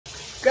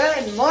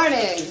Good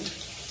morning.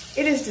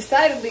 It is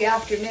decidedly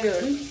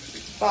afternoon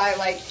by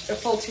like a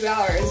full 2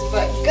 hours,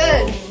 but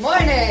good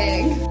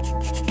morning.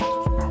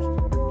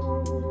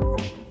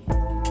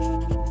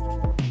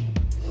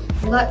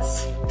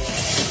 Let's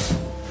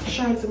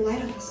shine some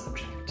light on the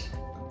subject.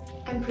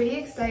 I'm pretty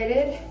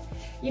excited.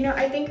 You know,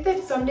 I think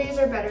that some days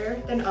are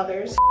better than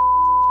others.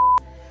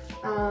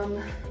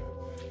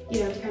 You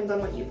know, it depends on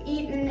what you've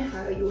eaten,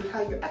 how you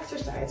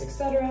exercise,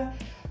 etc.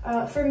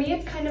 For me,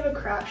 it's kind of a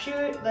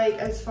crapshoot, like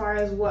as far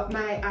as what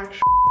my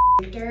actual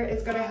sphincter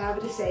is gonna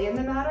have to say in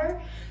the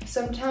matter.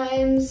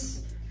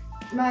 Sometimes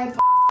my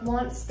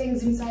wants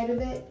things inside of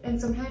it, and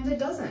sometimes it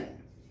doesn't.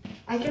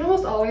 I can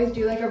almost always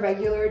do like a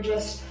regular,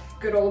 just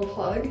good old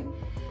plug.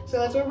 So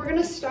that's where we're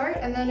gonna start,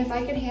 and then if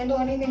I can handle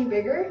anything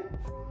bigger,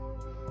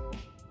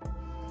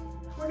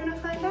 we're gonna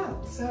find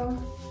out. So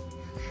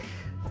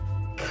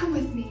come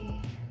with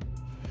me.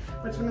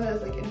 What's one of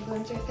those like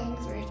influencer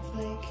things where it's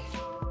like,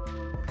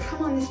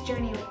 come on this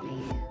journey with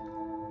me.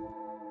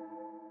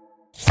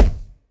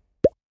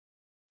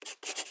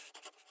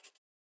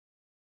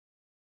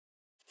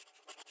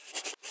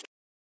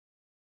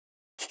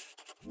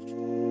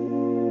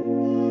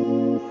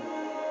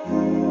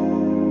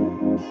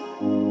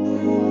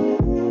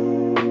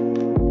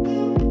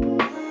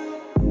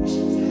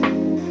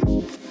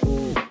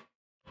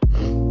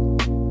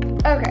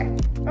 Okay,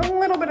 a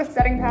little bit of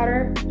setting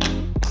powder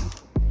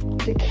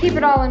to keep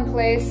it all in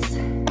place.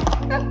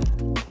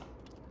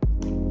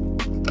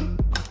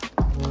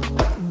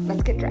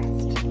 Let's get dressed.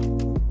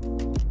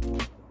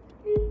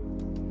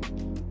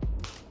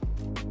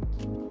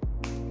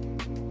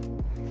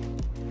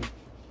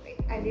 Wait,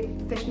 I need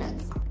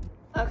fishnets.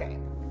 Okay.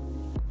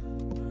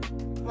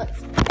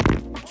 Let's.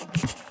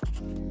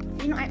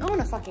 You know, I own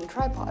a fucking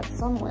tripod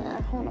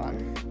somewhere. Hold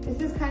on.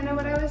 This is kind of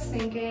what I was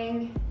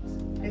thinking.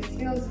 This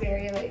feels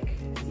very like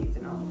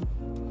seasonal.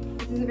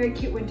 This is a very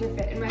cute winter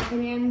fit, in my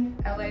opinion.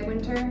 LA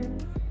winter.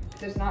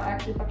 It's not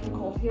actually fucking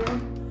cold here.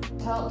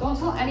 Don't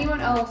tell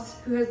anyone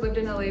else who has lived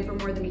in LA for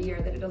more than a year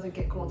that it doesn't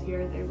get cold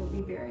here. They will be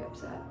very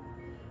upset.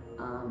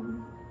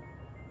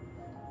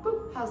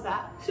 Boop, how's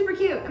that? Super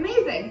cute,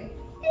 amazing.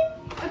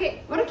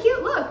 Okay, what a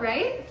cute look,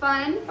 right?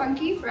 Fun,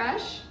 funky,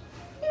 fresh.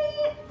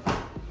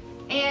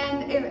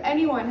 And if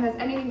anyone has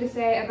anything to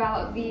say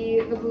about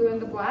the blue and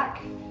the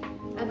black,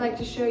 I'd like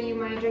to show you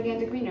my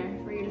gigantic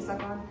wiener for you to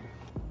suck on.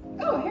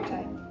 Oh, a hair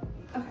tie.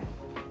 Okay.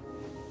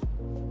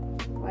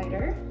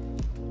 Lighter.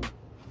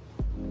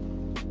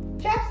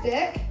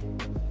 Chapstick.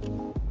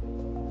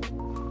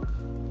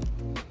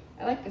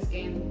 I like this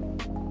game.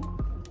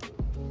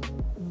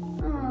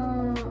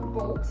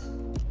 Bolt.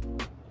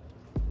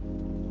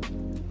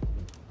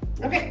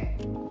 Okay.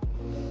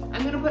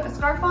 I'm gonna put a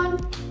scarf on.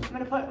 I'm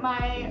gonna put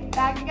my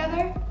bag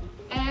together,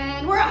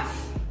 and we're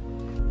off.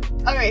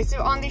 Okay,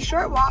 so on the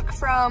short walk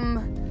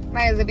from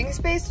my living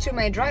space to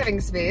my driving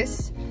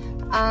space,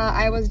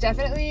 I was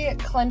definitely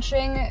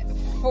clenching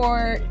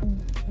for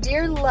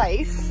dear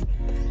life.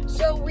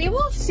 So we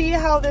will see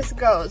how this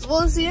goes.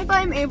 We'll see if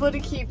I'm able to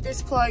keep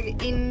this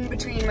plug in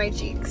between my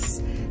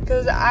cheeks,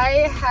 because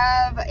I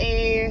have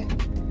a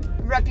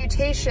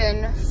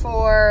reputation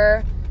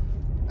for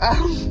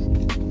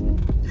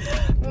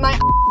my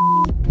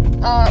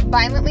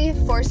violently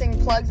forcing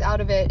plugs out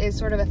of it is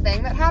sort of a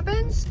thing that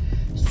happens.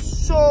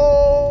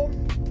 So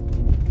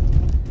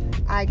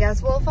I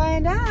guess we'll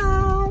find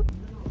out.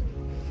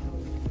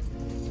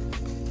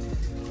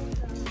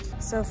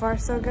 So far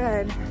so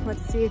good.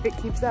 Let's see if it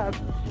keeps up.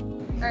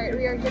 All right,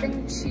 we are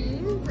getting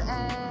cheese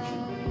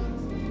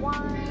and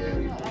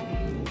wine,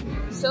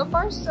 and so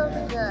far so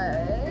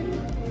good.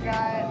 We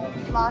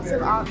got lots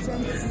of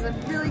options. This is a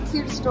really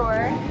cute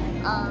store,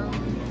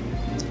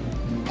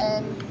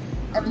 and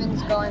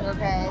everything's going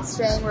okay,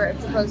 staying where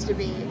it's supposed to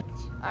be.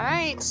 All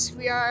right,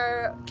 we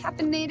are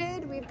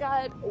caffeinated. We've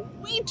got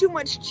way too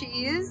much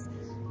cheese.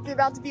 It's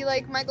about to be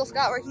like Michael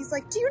Scott, where he's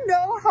like, do you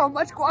know how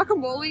much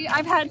guacamole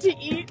I've had to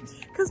eat?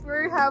 Because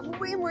we have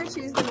way more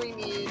cheese than we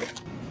need.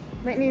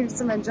 Might need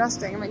some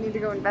adjusting. I might need to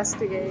go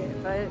investigate,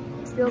 but it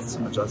feels...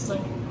 Some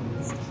adjusting.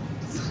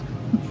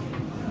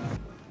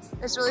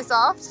 It's really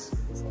soft?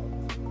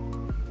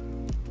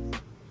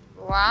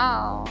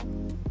 Wow,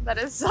 that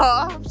is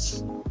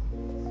soft.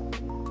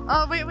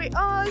 Oh, wait.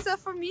 Oh, is that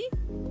for me?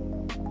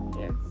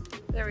 Here,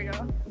 there we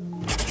go.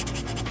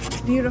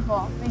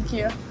 Beautiful, thank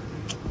you.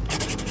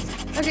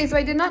 Okay, so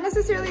I did not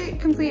necessarily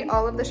complete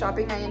all of the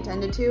shopping I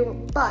intended to,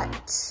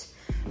 but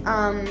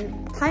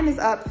time is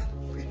up.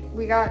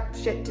 We got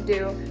shit to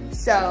do.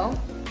 So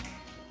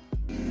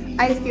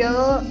I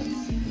feel,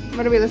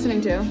 what are we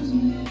listening to?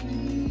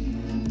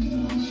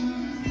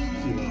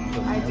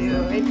 I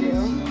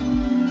do.